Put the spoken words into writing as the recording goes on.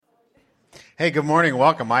Hey, good morning.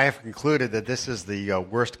 Welcome. I have concluded that this is the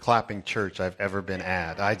worst clapping church I've ever been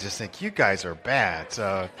at. I just think you guys are bad.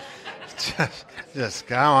 So just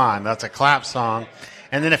come on. That's a clap song.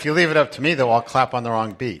 And then if you leave it up to me, they'll all clap on the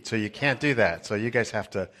wrong beat. So you can't do that. So you guys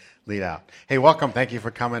have to lead out. Hey, welcome. Thank you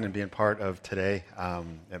for coming and being part of today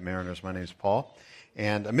at Mariners. My name is Paul.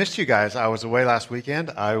 And I missed you guys. I was away last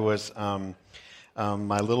weekend. I was,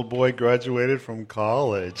 my little boy graduated from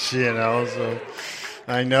college, so...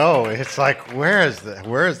 I know. It's like, where is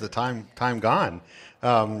the time gone?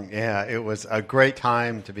 Yeah, it was a great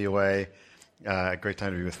time to be away, a great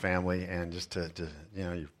time to be with family, and just to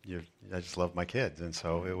I just love my kids, and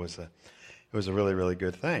so it was a really, really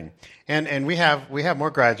good thing. And we have more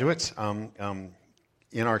graduates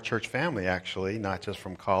in our church family, actually, not just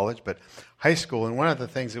from college, but high school. And one of the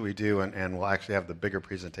things that we do, and we'll actually have the bigger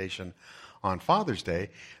presentation on Father's Day,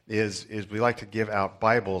 is we like to give out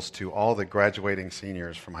Bibles to all the graduating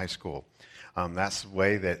seniors from high school. That's the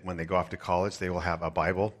way that when they go off to college, they will have a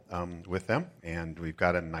Bible with them, and we've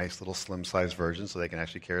got a nice little slim-sized version so they can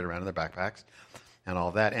actually carry it around in their backpacks and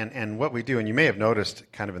all that. And what we do, and you may have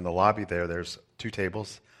noticed kind of in the lobby there's two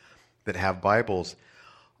tables that have Bibles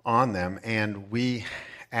on them, and we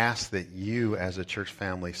ask that you as a church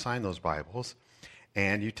family sign those Bibles,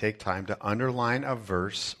 and you take time to underline a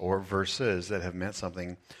verse or verses that have meant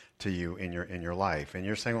something to you in your life. And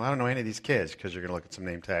you're saying, well, I don't know any of these kids, because you're going to look at some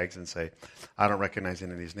name tags and say, I don't recognize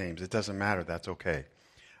any of these names. It doesn't matter. That's okay.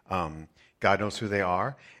 God knows who they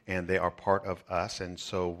are, and they are part of us. And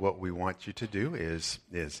so what we want you to do is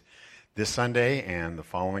this Sunday and the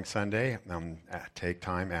following Sunday, take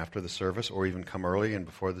time after the service, or even come early and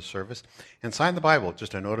before the service, and sign the Bible,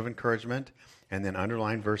 just a note of encouragement, and then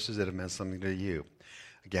underline verses that have meant something to you.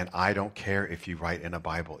 Again, I don't care if you write in a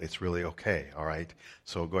Bible. It's really okay, all right?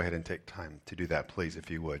 So go ahead and take time to do that, please,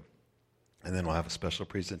 if you would. And then we'll have a special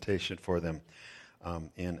presentation for them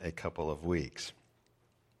in a couple of weeks.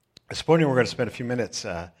 This morning we're going to spend a few minutes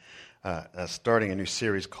starting a new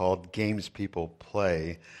series called Games People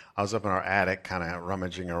Play. I was up in our attic kind of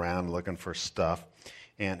rummaging around looking for stuff.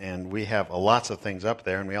 And we have lots of things up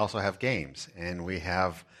there, and we also have games. And we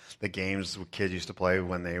have the games kids used to play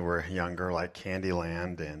when they were younger, like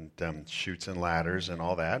Candyland and Chutes and Ladders and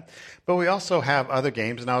all that. But we also have other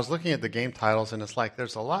games, and I was looking at the game titles, and it's like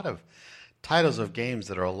there's a lot of titles of games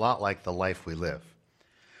that are a lot like the life we live.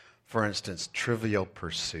 For instance, Trivial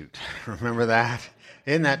Pursuit. Remember that?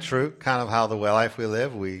 Isn't that true? Kind of how the life we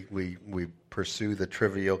live, we pursue the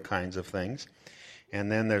trivial kinds of things.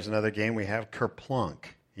 And then there's another game we have, Kerplunk,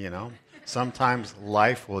 Sometimes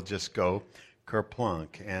life will just go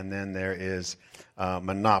kerplunk. And then there is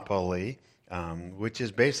Monopoly, which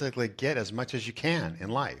is basically get as much as you can in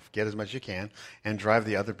life. Get as much as you can and drive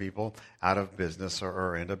the other people out of business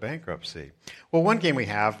or into bankruptcy. Well, one game we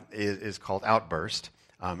have is called Outburst.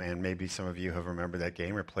 And maybe some of you have remembered that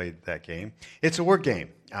game or played that game. It's a word game.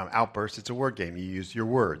 Outburst, it's a word game. You use your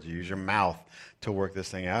words. You use your mouth to work this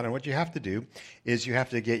thing out. And what you have to do is you have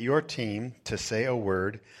to get your team to say a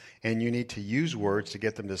word, and you need to use words to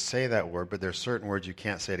get them to say that word, but there's certain words you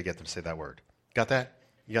can't say to get them to say that word. Got that?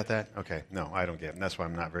 You got that? Okay. No, I don't get it. And that's why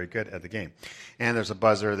I'm not very good at the game. And there's a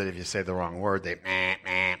buzzer that if you say the wrong word,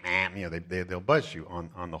 they'll buzz you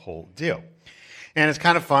on the whole deal. And it's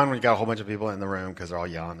kind of fun when you got a whole bunch of people in the room because they're all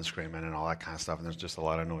yelling and screaming and all that kind of stuff, and there's just a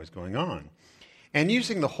lot of noise going on. And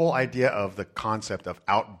using the whole idea of the concept of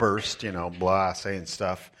outburst, blah, saying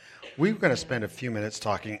stuff, we're going to spend a few minutes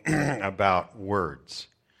talking about words.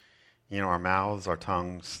 Our mouths, our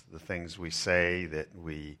tongues, the things we say that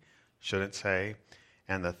we shouldn't say,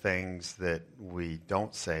 and the things that we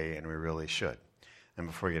don't say and we really should. And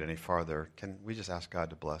before we get any farther, can we just ask God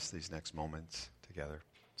to bless these next moments together?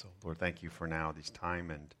 So, Lord, thank you for now, this time,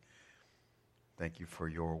 and thank you for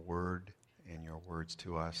your word and your words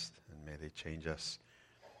to us, and may they change us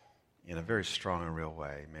in a very strong and real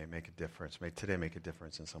way. May it make a difference. May today make a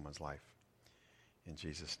difference in someone's life. In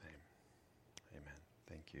Jesus' name, amen.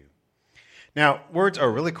 Thank you. Now, words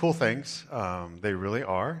are really cool things. They really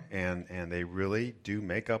are, and they really do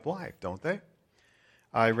make up life, don't they?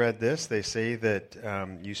 I read this. They say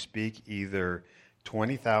that you speak either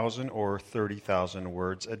 20,000 or 30,000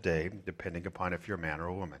 words a day, depending upon if you're a man or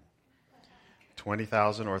a woman.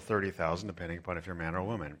 20,000 or 30,000, depending upon if you're a man or a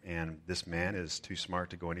woman. And this man is too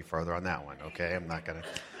smart to go any further on that one, okay? I'm not going to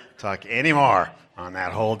talk any more on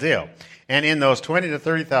that whole deal. And in those 20 to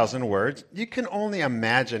 30,000 words, you can only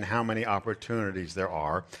imagine how many opportunities there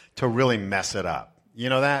are to really mess it up. You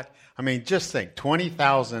know that? I mean, just think,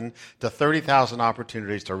 20,000 to 30,000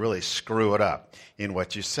 opportunities to really screw it up in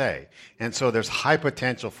what you say. And so there's high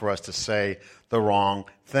potential for us to say the wrong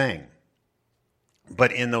thing.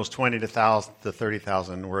 But in those 20 to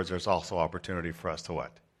 30,000 words, there's also opportunity for us to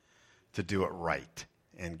what? To do it right.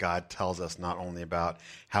 And God tells us not only about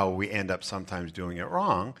how we end up sometimes doing it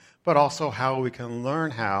wrong, but also how we can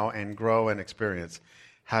learn how and grow and experience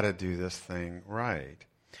how to do this thing right.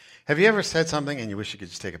 Have you ever said something and you wish you could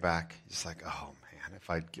just take it back? Just like, oh man, if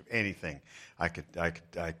I'd give anything,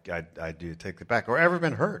 I'd do take it back. Or ever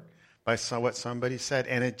been hurt by what somebody said,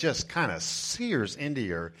 and it just kind of sears into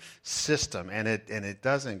your system, and it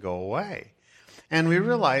doesn't go away. And we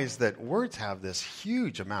realize that words have this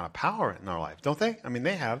huge amount of power in our life, don't they? I mean,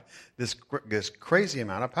 they have this crazy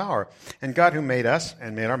amount of power. And God, who made us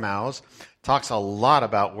and made our mouths, talks a lot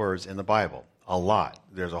about words in the Bible. A lot.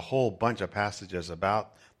 There's a whole bunch of passages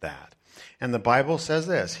about that. And the Bible says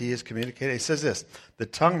this. He is communicating. It says this. The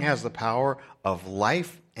tongue has the power of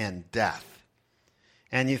life and death.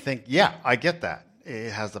 And you think, yeah, I get that.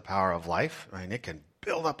 It has the power of life. I mean, it can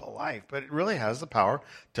build up a life, but it really has the power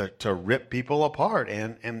to rip people apart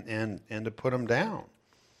and to put them down.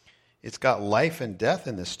 It's got life and death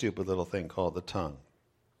in this stupid little thing called the tongue.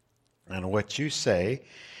 And what you say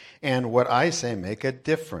and what I say make a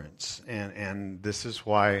difference. And this is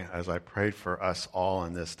why, as I prayed for us all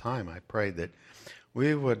in this time, I prayed that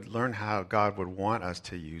we would learn how God would want us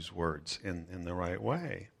to use words in the right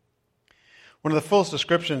way. One of the fullest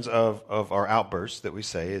descriptions of our outbursts that we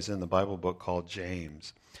say is in the Bible book called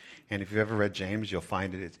James. And if you've ever read James, you'll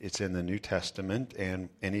find it's in the New Testament, and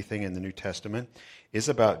anything in the New Testament is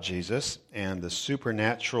about Jesus and the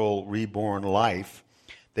supernatural reborn life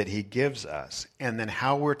that he gives us, and then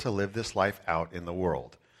how we're to live this life out in the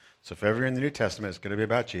world. So if ever you're in the New Testament, it's going to be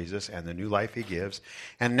about Jesus and the new life he gives,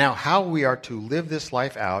 and now how we are to live this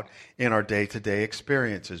life out in our day-to-day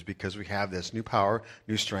experiences, because we have this new power,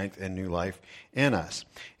 new strength, and new life in us.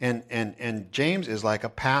 And James is like a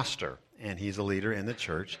pastor, and he's a leader in the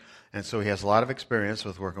church, and so he has a lot of experience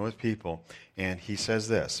with working with people. And he says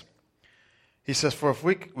this. He says,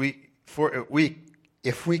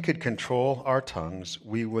 if we could control our tongues,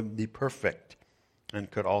 we would be perfect and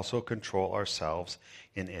could also control ourselves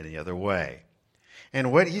in any other way.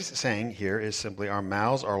 And what he's saying here is simply our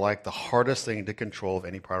mouths are like the hardest thing to control of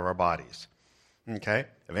any part of our bodies. Okay?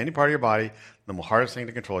 Of any part of your body, the hardest thing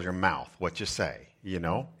to control is your mouth, what you say. You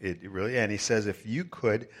know, it really, and he says if you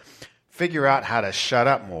could figure out how to shut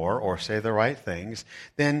up more or say the right things,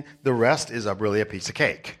 then the rest is really a piece of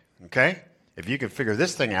cake. Okay? If you can figure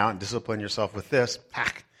this thing out and discipline yourself with this,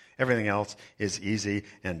 everything else is easy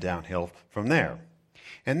and downhill from there.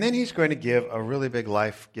 And then he's going to give a really big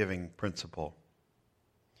life-giving principle.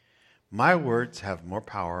 My words have more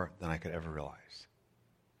power than I could ever realize.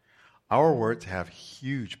 Our words have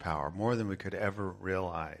huge power, more than we could ever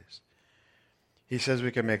realize. He says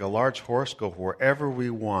we can make a large horse go wherever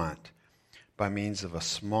we want by means of a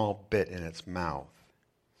small bit in its mouth.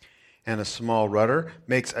 And a small rudder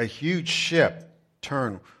makes a huge ship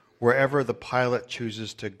turn wherever the pilot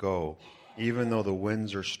chooses to go, even though the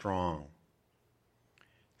winds are strong.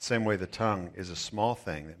 Same way the tongue is a small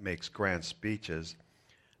thing that makes grand speeches,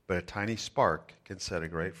 but a tiny spark can set a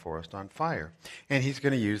great forest on fire. And he's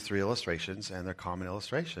going to use 3 illustrations, and they're common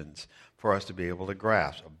illustrations for us to be able to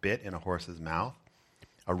grasp. A bit in a horse's mouth,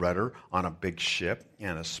 a rudder on a big ship,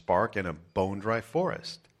 and a spark in a bone-dry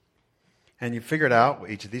forest. And you figured out what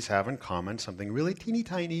each of these have in common. Something really teeny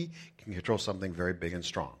tiny can control something very big and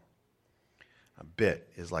strong. A bit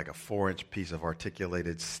is like a 4-inch piece of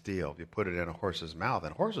articulated steel. If you put it in a horse's mouth,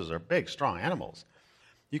 and horses are big, strong animals,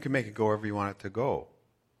 you can make it go wherever you want it to go.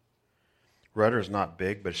 Rudder is not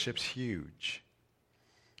big, but a ship's huge.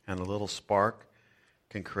 And a little spark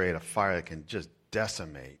can create a fire that can just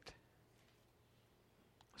decimate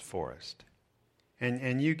a forest.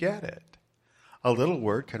 And you get it. A little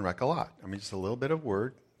word can wreck a lot. I mean, just a little bit of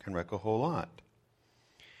word can wreck a whole lot.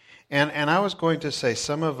 And I was going to say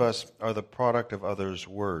some of us are the product of others'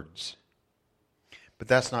 words. But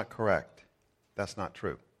that's not correct. That's not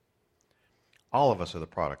true. All of us are the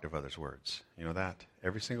product of others' words. You know that?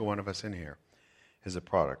 Every single one of us in here is a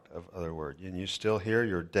product of other words. And you still hear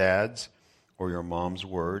your dad's or your mom's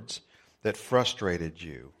words that frustrated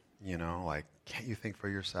you. You know, like, can't you think for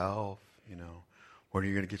yourself? You know, when are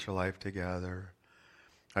you going to get your life together?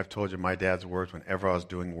 I've told you my dad's words whenever I was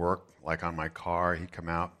doing work, like on my car, he'd come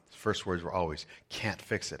out. His first words were always, can't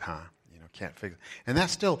fix it, huh? You know, can't fix it. And that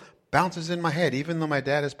still bounces in my head, even though my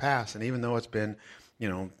dad has passed, and even though it's been, you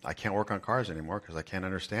know, I can't work on cars anymore because I can't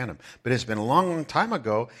understand them. But it's been a long, long time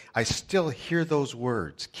ago, I still hear those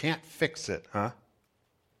words. Can't fix it, huh?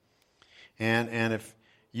 And if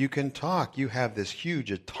you can talk, you have this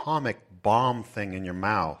huge atomic bomb thing in your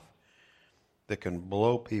mouth that can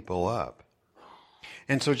blow people up.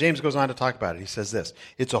 And so James goes on to talk about it. He says this: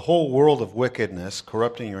 it's a whole world of wickedness,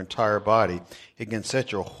 corrupting your entire body. It can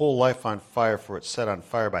set your whole life on fire, for it's set on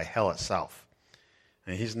fire by hell itself.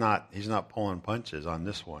 And he's not pulling punches on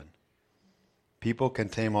this one. People can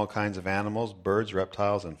tame all kinds of animals, birds,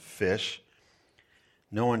 reptiles, and fish.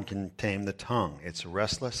 No one can tame the tongue. It's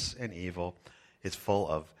restless and evil. It's full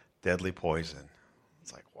of deadly poison.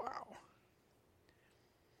 It's like, wow.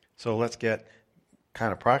 So let's get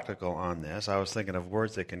kind of practical on this. I was thinking of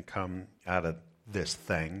words that can come out of this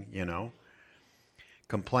thing,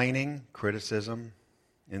 Complaining, criticism,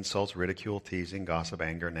 insults, ridicule, teasing, gossip,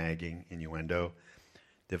 anger, nagging, innuendo,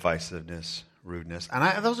 divisiveness, rudeness.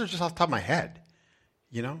 And those are just off the top of my head,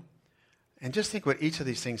 And just think what each of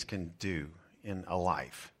these things can do in a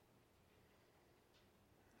life.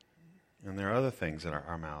 And there are other things that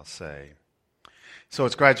our mouths say. So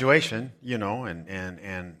it's graduation,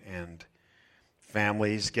 and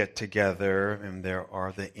families get together, and there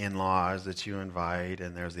are the in-laws that you invite,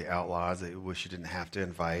 and there's the outlaws that you wish you didn't have to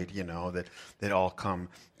invite, that all come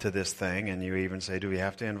to this thing, and you even say, do we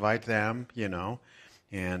have to invite them,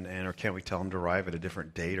 and or can't we tell them to arrive at a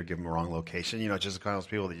different date or give them a wrong location? Just the kind of those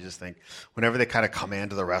people that you just think, whenever they kind of come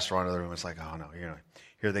into the restaurant or the room, it's like, oh no,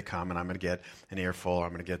 here they come, and I'm going to get an earful, or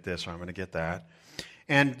I'm going to get this, or I'm going to get that.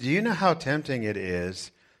 And do you know how tempting it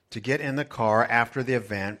is to get in the car after the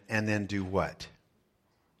event and then do what?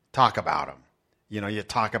 Talk about them. You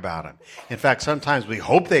talk about them. In fact, sometimes we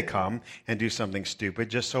hope they come and do something stupid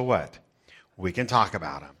just so what? We can talk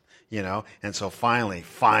about them. And so finally,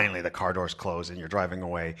 the car doors close and you're driving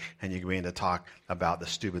away and you begin to talk about the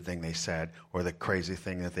stupid thing they said or the crazy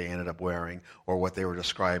thing that they ended up wearing or what they were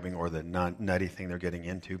describing or the nutty thing they're getting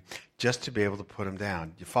into just to be able to put them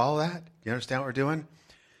down. You follow that? You understand what we're doing?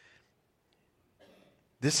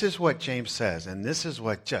 This is what James says, and this is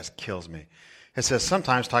what just kills me. It says,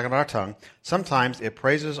 sometimes, talking about our tongue, sometimes it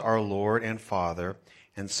praises our Lord and Father,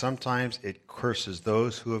 and sometimes it curses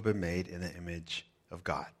those who have been made in the image of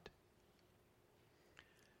God.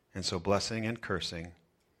 And so blessing and cursing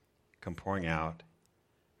come pouring out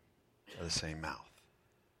of the same mouth.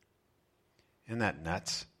 Isn't that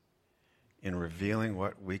nuts? In revealing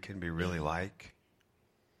what we can be really like.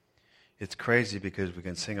 It's crazy because we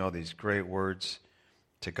can sing all these great words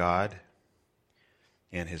to God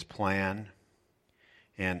and His plan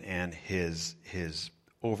and His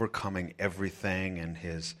overcoming everything and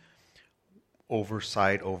His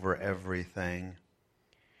oversight over everything.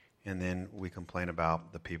 And then we complain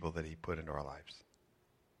about the people that He put into our lives.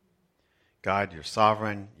 God, you're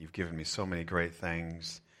sovereign. You've given me so many great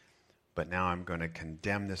things. But now I'm going to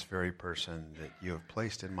condemn this very person that you have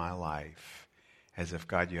placed in my life as if,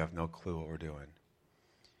 God, you have no clue what we're doing.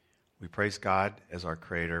 We praise God as our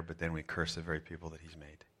Creator, but then we curse the very people that He's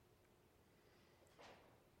made.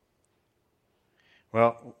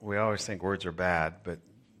 Well, we always think words are bad, but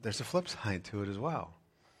there's a flip side to it as well.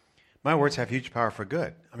 My words have huge power for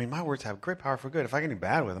good. My words have great power for good. If I can do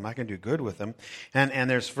bad with them, I can do good with them. And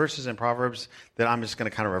there's verses in Proverbs that I'm just going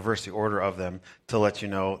to kind of reverse the order of them to let you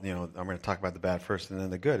know, I'm going to talk about the bad first and then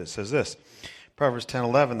the good. It says this, Proverbs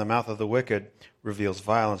 10:11, the mouth of the wicked reveals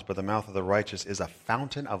violence, but the mouth of the righteous is a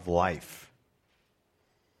fountain of life.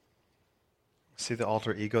 See the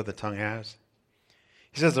alter ego the tongue has?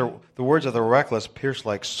 He says the words of the reckless pierce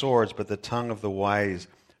like swords, but the tongue of the wise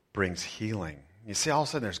brings healing. You see, all of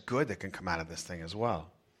a sudden there's good that can come out of this thing as well.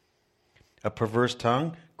 A perverse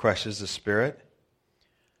tongue crushes the spirit.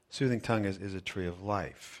 Soothing tongue is a tree of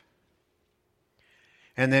life.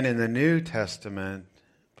 And then in the New Testament,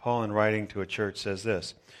 Paul, in writing to a church, says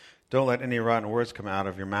this, don't let any rotten words come out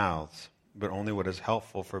of your mouths, but only what is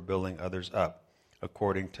helpful for building others up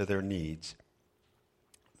according to their needs,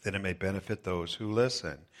 that it may benefit those who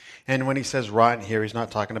listen. And when he says rotten here, he's not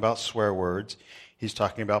talking about swear words. He's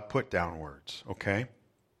talking about put-down words, okay?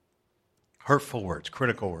 Hurtful words,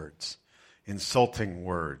 critical words, insulting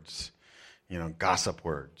words, gossip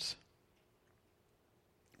words.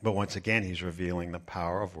 But once again, he's revealing the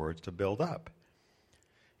power of words to build up.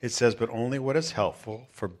 It says, but only what is helpful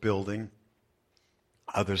for building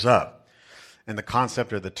others up. And the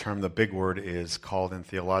concept or the term, the big word, is called in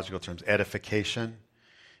theological terms edification.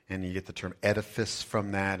 And you get the term edifice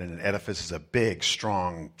from that. And an edifice is a big,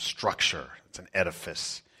 strong structure. It's an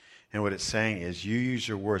edifice. And what it's saying is you use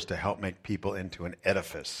your words to help make people into an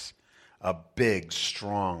edifice, a big,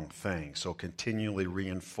 strong thing. So continually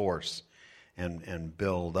reinforce and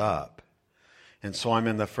build up. And so I'm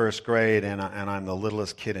in the first grade, and I'm the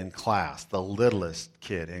littlest kid in class,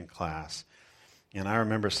 And I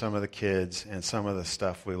remember some of the kids and some of the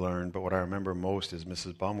stuff we learned, but what I remember most is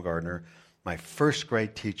Mrs. Baumgartner my first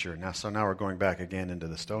grade teacher. Now we're going back again into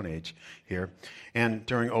the Stone Age here. And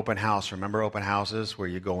during open house, remember open houses where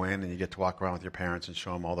you go in and you get to walk around with your parents and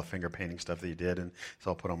show them all the finger painting stuff that you did, and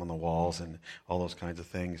so I'll put them on the walls and all those kinds of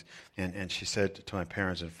things. And she said to my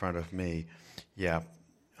parents in front of me, yeah,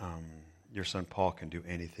 your son Paul can do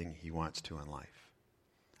anything he wants to in life.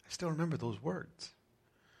 I still remember those words.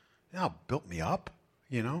 Built me up,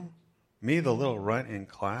 me, the little runt in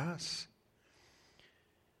class.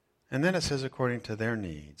 And then it says according to their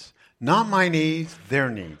needs. Not my needs, their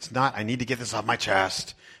needs. Not I need to get this off my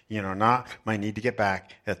chest, not my need to get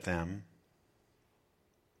back at them.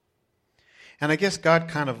 And I guess God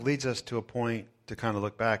kind of leads us to a point to kind of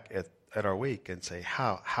look back at our week and say,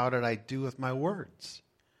 how did I do with my words?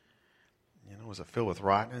 Was it filled with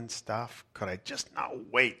rotten stuff? Could I just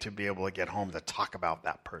not wait to be able to get home to talk about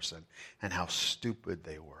that person and how stupid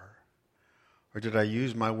they were? Or did I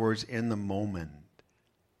use my words in the moment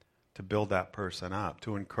to build that person up,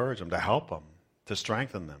 to encourage them, to help them, to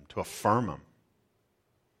strengthen them, to affirm them?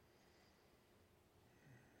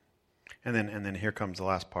 And then here comes the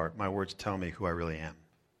last part. My words tell me who I really am.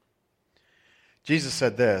 Jesus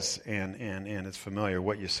said this, and it's familiar.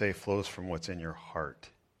 What you say flows from what's in your heart.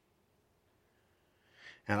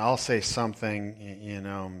 And I'll say something,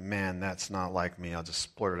 man, that's not like me. I'll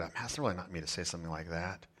just blurt it out. Man, it's really not me to say something like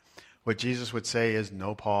that. What Jesus would say is,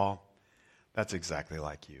 no, Paul, that's exactly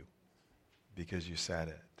like you, because you said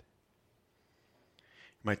it.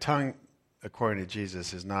 My tongue, according to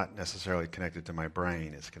Jesus, is not necessarily connected to my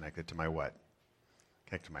brain. It's connected to my what?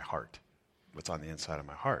 Connected to my heart. What's on the inside of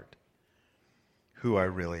my heart. Who I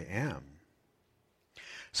really am.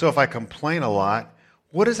 So if I complain a lot,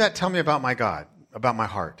 what does that tell me about my God? About my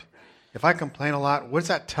heart? If I complain a lot, what is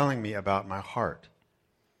that telling me about my heart?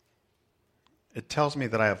 It tells me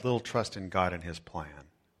that I have little trust in God and His plan.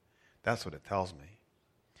 That's what it tells me.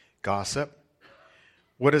 Gossip.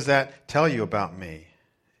 What does that tell you about me?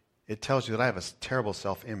 It tells you that I have a terrible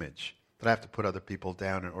self-image, that I have to put other people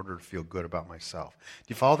down in order to feel good about myself. Do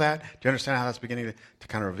you follow that? Do you understand how that's beginning to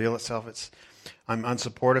kind of reveal itself? I'm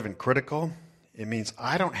unsupportive and critical. It means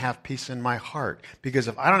I don't have peace in my heart. Because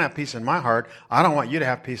if I don't have peace in my heart, I don't want you to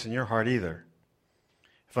have peace in your heart either.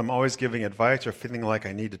 If I'm always giving advice or feeling like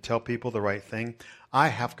I need to tell people the right thing, I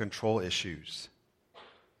have control issues.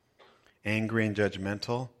 Angry and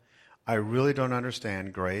judgmental. I really don't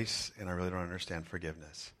understand grace, and I really don't understand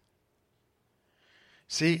forgiveness.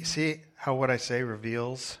 See how what I say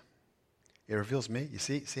reveals? It reveals me. You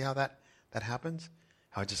see how that happens?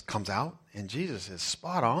 How it just comes out? And Jesus is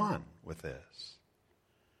spot on with this.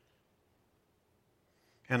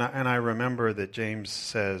 And I remember that James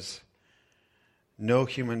says, no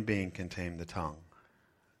human being can tame the tongue.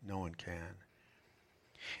 No one can.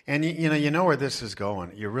 And you know where this is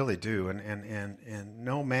going. You really do. And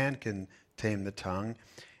no man can tame the tongue.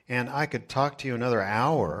 And I could talk to you another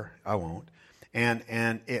hour. I won't. And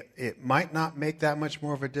it might not make that much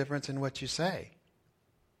more of a difference in what you say.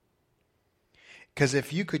 Because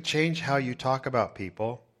if you could change how you talk about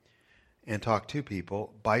people and talk to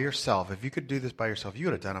people by yourself, if you could do this by yourself, you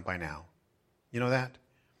would have done it by now. You know that?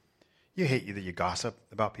 You hate that you gossip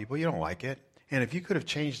about people. You don't like it. And if you could have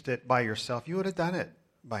changed it by yourself, you would have done it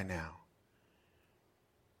by now.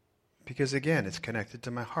 Because again, it's connected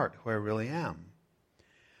to my heart, who I really am.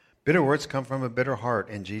 Bitter words come from a bitter heart,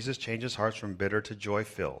 and Jesus changes hearts from bitter to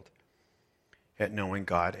joy-filled at knowing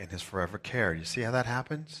God and His forever care. You see how that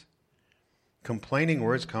happens? Complaining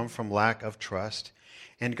words come from lack of trust,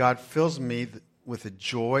 and God fills me with the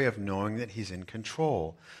joy of knowing that He's in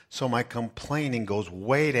control. So my complaining goes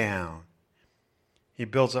way down. He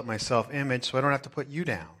builds up my self-image so I don't have to put you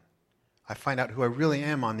down. I find out who I really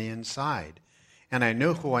am on the inside. And I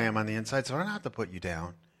know who I am on the inside, so I don't have to put you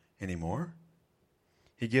down anymore.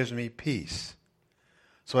 He gives me peace,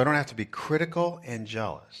 so I don't have to be critical and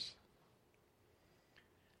jealous.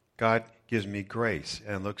 God gives me grace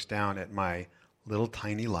and looks down at my little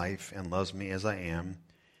tiny life and loves me as I am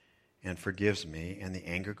and forgives me, and the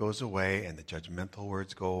anger goes away and the judgmental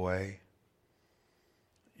words go away.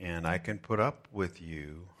 And I can put up with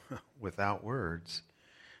you without words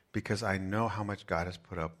because I know how much God has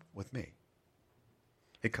put up with me.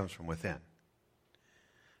 It comes from within.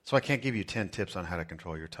 So I can't give you 10 tips on how to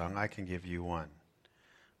control your tongue. I can give you one.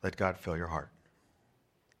 Let God fill your heart.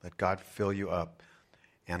 Let God fill you up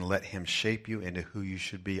and let Him shape you into who you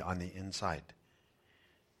should be on the inside.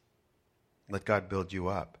 Let God build you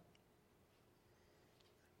up.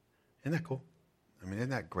 Isn't that cool? I mean, isn't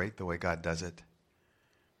that great the way God does it?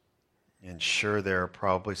 And sure, there are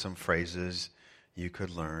probably some phrases you could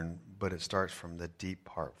learn, but it starts from the deep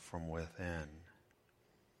part, from within.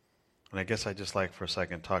 And I guess I'd just like for a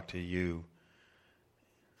second to talk to you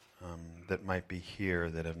that might be here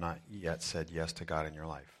that have not yet said yes to God in your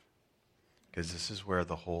life. Because this is where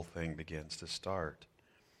the whole thing begins to start.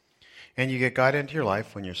 And you get God into your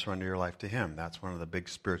life when you surrender your life to Him. That's one of the big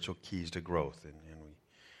spiritual keys to growth. And we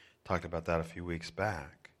talked about that a few weeks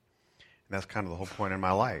back. And that's kind of the whole point in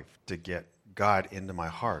my life, to get God into my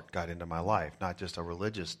heart, God into my life. Not just a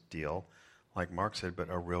religious deal, like Mark said, but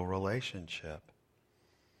a real relationship.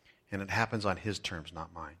 And it happens on His terms,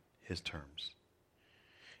 not mine. His terms.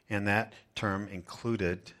 And that term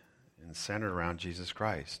included and centered around Jesus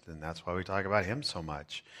Christ. And that's why we talk about Him so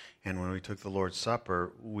much. And when we took the Lord's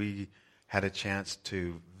Supper, we had a chance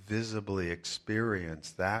to visibly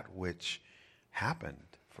experience that which happened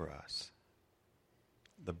for us.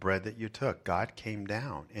 The bread that you took, God came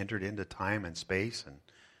down, entered into time and space and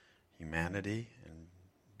humanity, and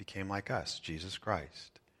became like us, Jesus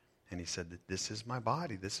Christ. And He said that this is my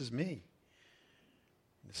body, this is me.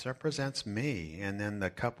 This represents me. And then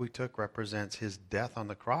the cup we took represents His death on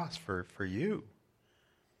the cross for you.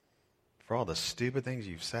 For all the stupid things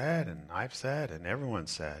you've said and I've said and everyone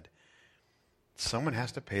said. Someone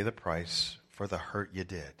has to pay the price for the hurt you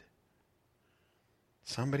did.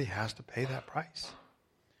 Somebody has to pay that price.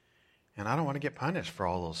 And I don't want to get punished for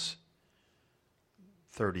all those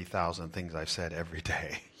 30,000 things I've said every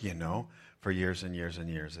day, for years and years and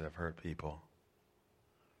years that have hurt people.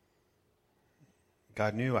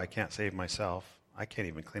 God knew I can't save myself. I can't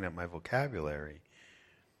even clean up my vocabulary.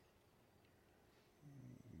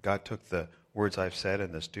 God took the words I've said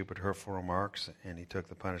and the stupid, hurtful remarks, and He took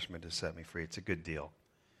the punishment to set me free. It's a good deal.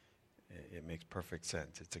 It makes perfect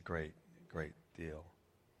sense. It's a great, great deal.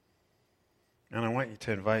 And I want you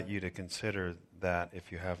to invite you to consider that if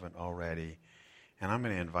you haven't already. And I'm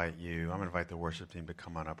going to invite the worship team to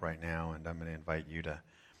come on up right now, and I'm going to invite you to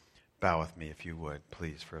bow with me if you would,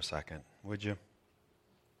 please, for a second. Would you?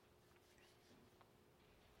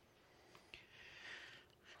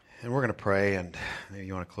 And we're going to pray, and maybe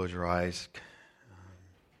you want to close your eyes.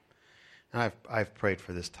 And I've prayed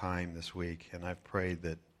for this time this week, and I've prayed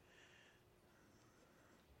that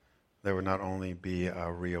there would not only be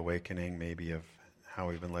a reawakening maybe of how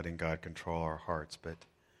we've been letting God control our hearts, but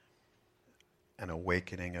an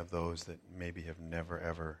awakening of those that maybe have never,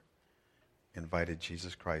 ever invited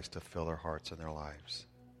Jesus Christ to fill their hearts and their lives.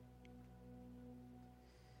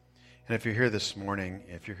 And if you're here this morning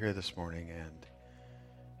and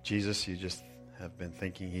Jesus, you just have been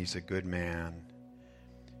thinking He's a good man.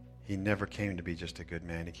 He never came to be just a good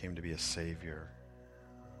man. He came to be a Savior.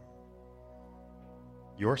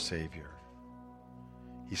 Your Savior.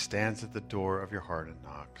 He stands at the door of your heart and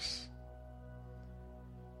knocks.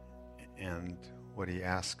 And what He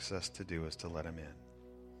asks us to do is to let Him in.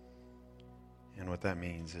 And what that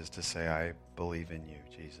means is to say, I believe in you,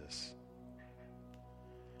 Jesus.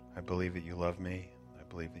 I believe that you love me. I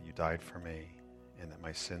believe that you died for me. And that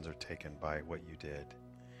my sins are taken by what you did.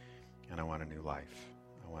 And I want a new life.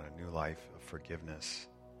 I want a new life of forgiveness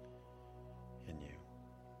in you.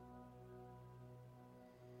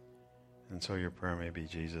 And so your prayer may be,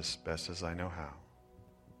 Jesus, best as I know how,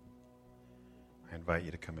 I invite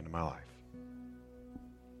you to come into my life.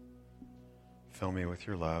 Fill me with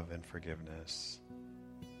your love and forgiveness.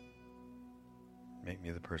 Make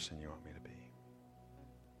me the person you want me to be.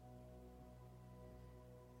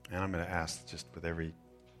 And I'm going to ask, just with every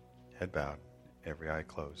head bowed, every eye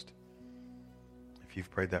closed, if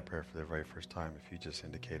you've prayed that prayer for the very first time, if you just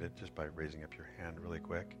indicate it just by raising up your hand really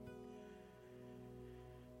quick.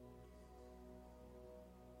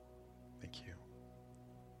 Thank you.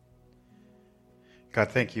 God,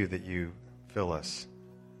 thank you that you fill us.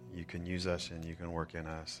 You can use us and you can work in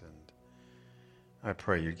us. And I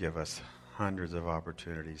pray you give us hundreds of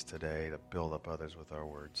opportunities today to build up others with our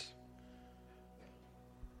words.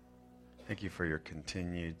 Thank you for your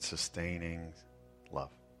continued sustaining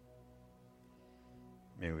love.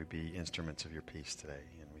 May we be instruments of your peace today,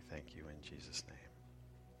 and we thank you in Jesus'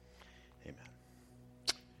 name.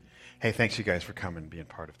 Amen. Hey, thanks you guys for coming and being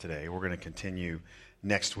part of today. We're going to continue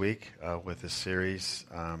next week with this series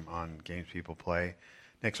on games people play.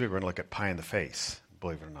 Next week we're going to look at Pie in the Face,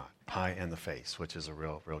 believe it or not. Pie in the Face, which is a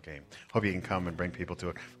real game. Hope you can come and bring people to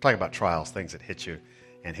it. We're talking about trials, things that hit you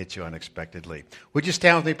unexpectedly. Would you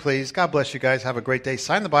stand with me, please? God bless you guys. Have a great day.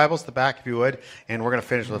 Sign the Bibles at the back if you would, and we're going to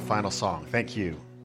finish with a final song. Thank you.